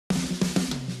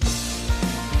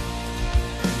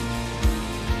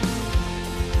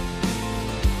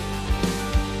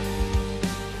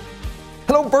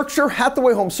Joe, Berkshire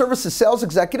Hathaway Home Services sales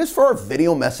executives, for our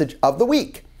video message of the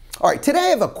week. All right, today I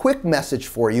have a quick message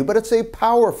for you, but it's a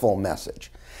powerful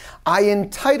message. I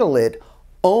entitle it,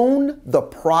 Own the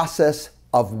Process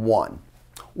of One.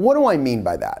 What do I mean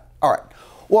by that? All right,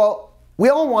 well, we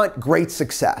all want great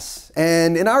success.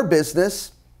 And in our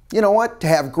business, you know what, to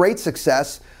have great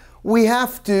success, we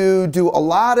have to do a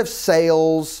lot of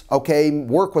sales, okay,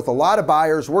 work with a lot of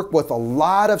buyers, work with a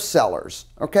lot of sellers,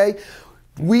 okay?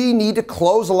 We need to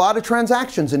close a lot of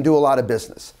transactions and do a lot of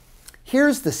business.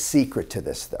 Here's the secret to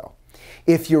this though.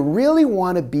 If you really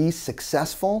want to be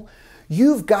successful,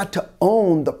 you've got to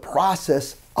own the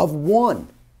process of one.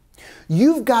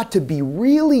 You've got to be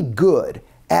really good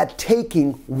at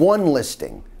taking one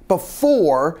listing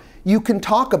before you can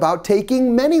talk about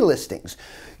taking many listings.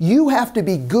 You have to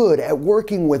be good at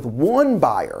working with one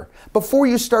buyer before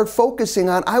you start focusing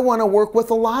on, I want to work with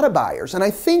a lot of buyers. And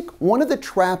I think one of the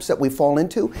traps that we fall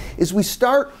into is we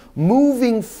start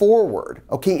moving forward,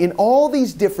 okay, in all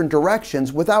these different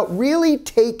directions without really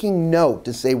taking note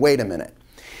to say, wait a minute.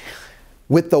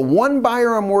 With the one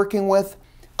buyer I'm working with,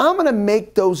 I'm going to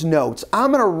make those notes.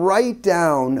 I'm going to write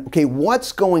down, okay,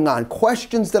 what's going on,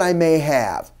 questions that I may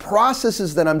have,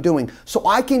 processes that I'm doing, so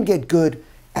I can get good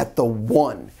at the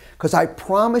one. Because I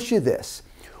promise you this,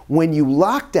 when you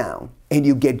lock down and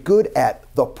you get good at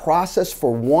the process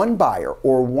for one buyer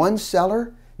or one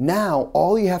seller, now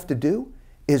all you have to do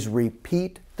is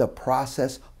repeat the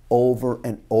process over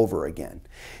and over again.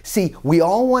 See, we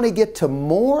all want to get to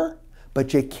more,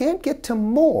 but you can't get to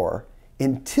more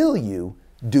until you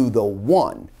do the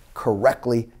one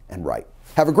correctly and right.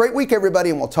 Have a great week,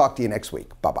 everybody, and we'll talk to you next week.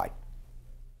 Bye-bye.